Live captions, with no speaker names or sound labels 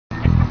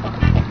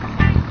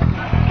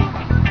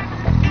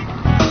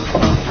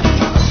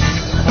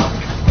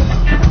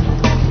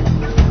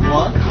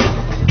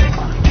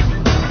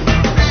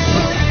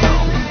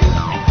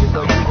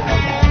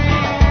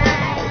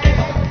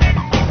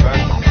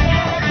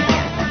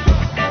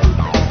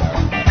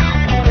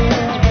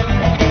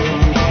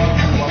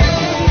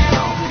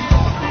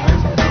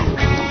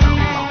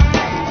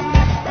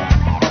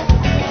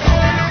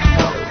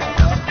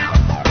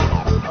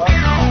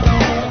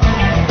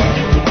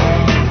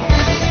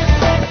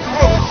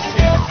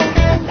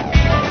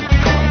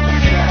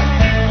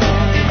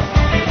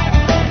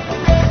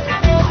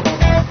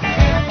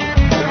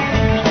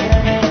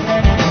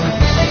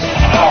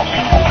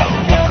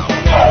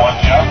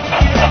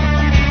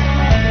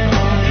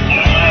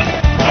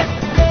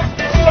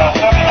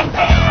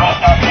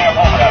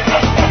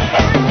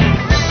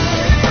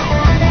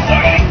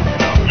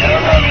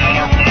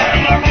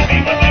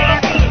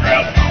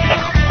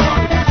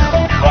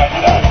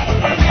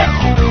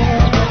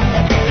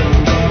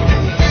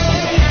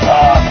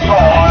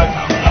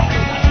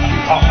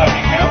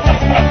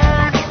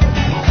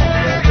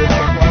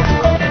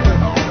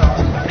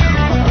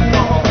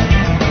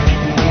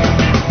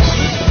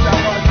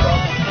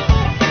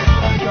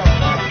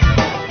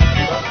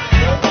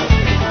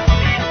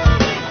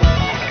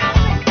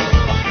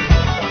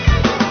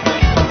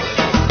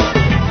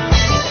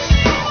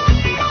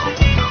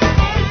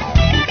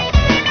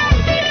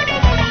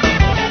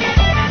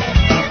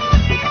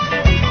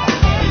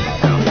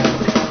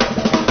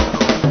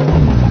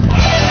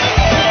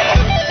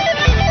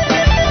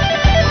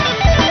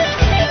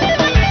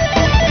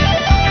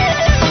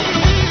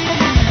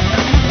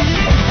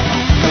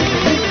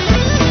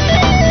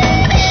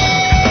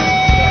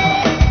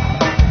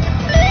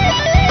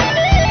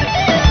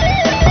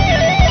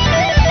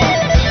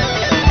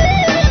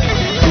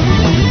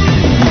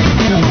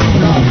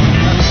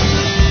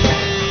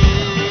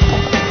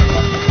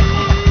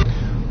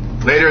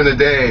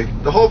today,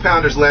 the whole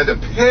pounders land a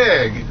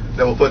pig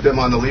that will put them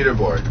on the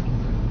leaderboard.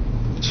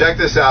 Check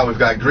this out. We've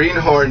got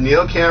Greenhorn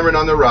Neil Cameron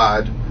on the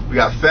rod. We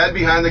got Fed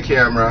behind the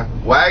camera.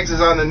 Wags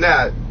is on the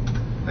net.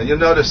 And you'll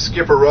notice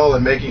Skipper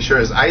Roland making sure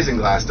his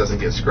isinglass doesn't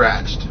get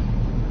scratched.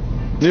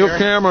 Neil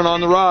Cameron on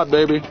the rod,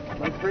 baby.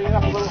 Let's bring it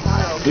up a little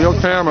higher. Neil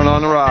Cameron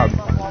on the rod.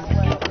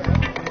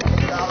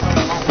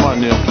 Come on,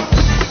 Neil.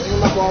 Bring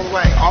him up all the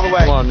way. All the way.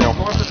 Come on, Neil.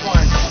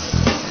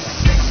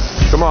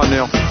 Come on,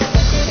 Neil.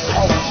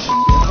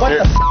 What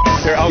the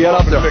Here, I'll get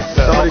up there.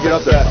 Somebody get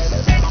up there.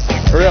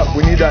 Hurry up,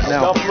 we need that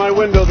now. Off my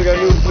windows, I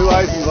got new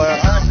isinglass.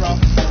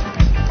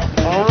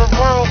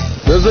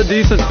 This is a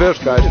decent fish,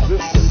 guys.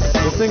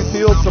 This thing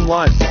peeled some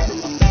line.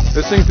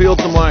 This thing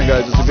peeled some line,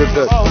 guys. It's a good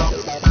fish.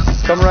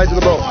 Come right to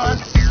the boat.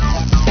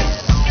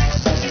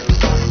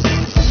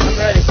 I'm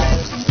ready.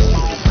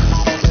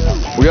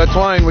 We got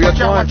twine, we got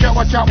twine. Watch out,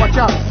 watch out, watch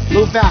out.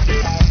 Move back.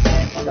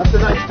 That's a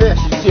nice fish.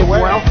 You see it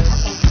well?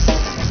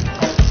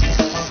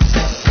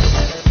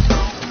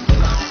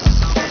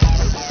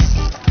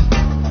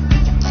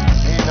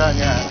 Ain't done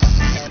yet.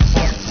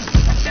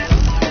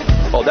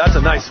 Oh, that's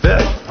a nice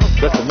fish.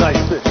 That's a nice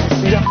fish.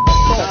 See that?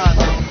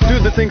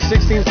 Dude, the thing's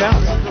 16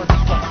 pounds.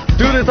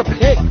 Dude, it's a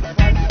pig.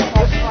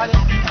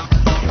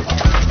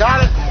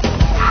 Got it.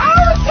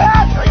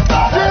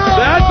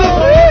 That's a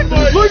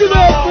pig! Look at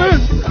that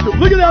fish!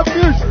 Look at that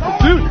fish!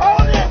 Dude!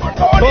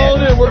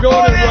 Calling in, we're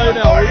going in right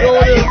now. We're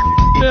going in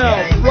now.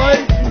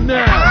 Right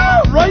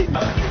now. Right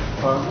now.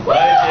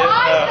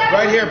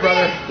 Right here,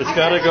 brother. It's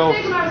got to go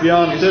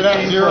beyond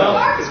 15,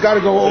 12. It's got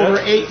to go over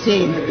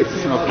 18.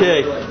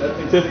 Okay,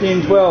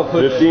 15, 12.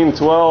 15,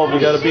 12. You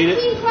got to beat it.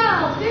 15,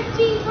 12.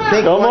 15,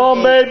 12. Come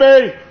on,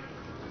 baby.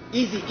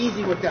 Easy,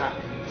 easy with that.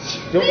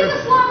 Leave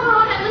the slobber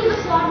on it. Leave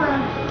the slobber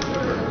on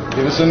it.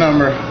 Give us a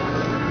number.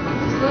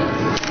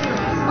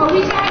 Oh,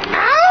 he's got it.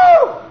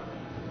 Ow!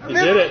 You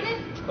did it.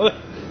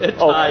 It's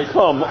Oh,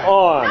 come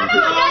on.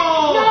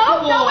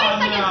 No, wait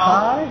a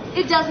second.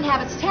 It doesn't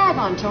have its tag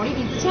on, Tony. It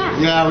needs a tag.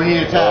 Yeah, we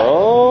need a tag.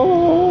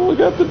 Oh, we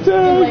got the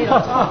Laid tag.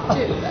 on top,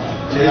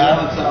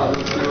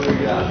 too.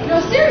 Yeah. No,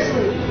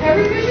 seriously.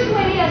 Every fish is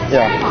weighing has a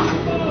tag on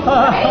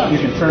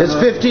it. Right? It's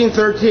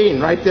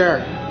 15-13 right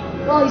there.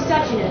 Well, he's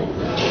touching it.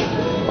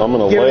 I'm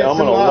gonna Give lay. it I'm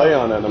some gonna love. lay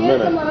on it in a Get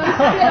minute. some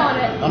spit on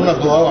it. I'm gonna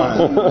blow on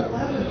it.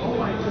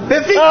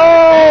 50.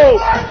 Oh!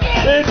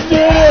 It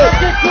did it!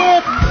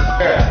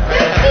 15,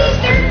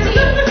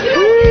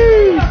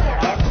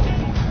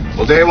 13.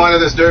 Well, day one of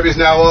this derby is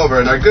now over,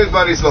 and our good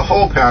buddies, the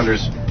whole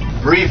pounders,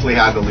 briefly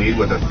had the lead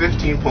with a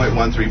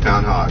 15.13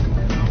 pound hog.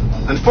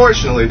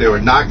 Unfortunately, they were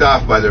knocked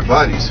off by their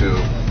buddies who,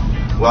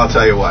 well, I'll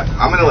tell you what,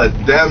 I'm going to let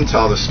them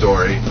tell the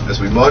story as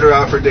we motor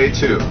out for day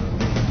two.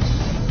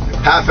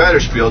 Pat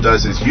Federspiel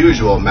does his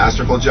usual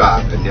masterful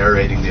job in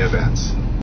narrating the events.